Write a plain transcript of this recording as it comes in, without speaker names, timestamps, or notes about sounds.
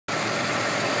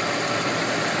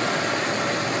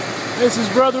This is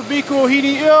Brother Be Cool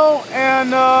Heating Ill,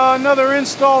 and another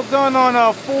install done on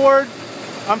a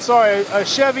a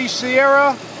Chevy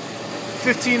Sierra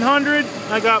 1500.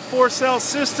 I got 4-cell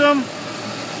system.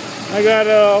 I got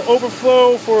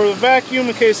overflow for the vacuum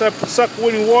in case I suck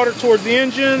any water toward the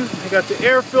engine. I got the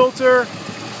air filter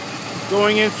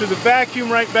going in through the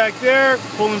vacuum right back there,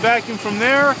 pulling vacuum from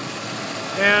there.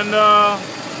 And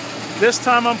this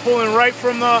time I'm pulling right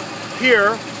from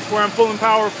here, where I'm pulling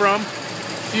power from.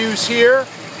 Fuse here,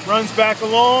 runs back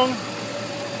along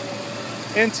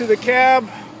into the cab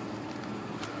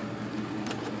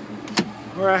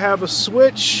where I have a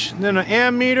switch, then an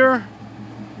ammeter,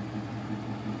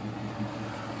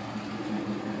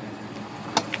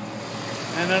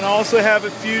 and then also have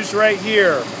it fused right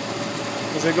here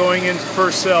as they're going into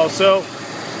first cell. So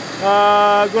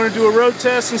I'm going to do a road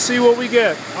test and see what we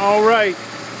get. All right.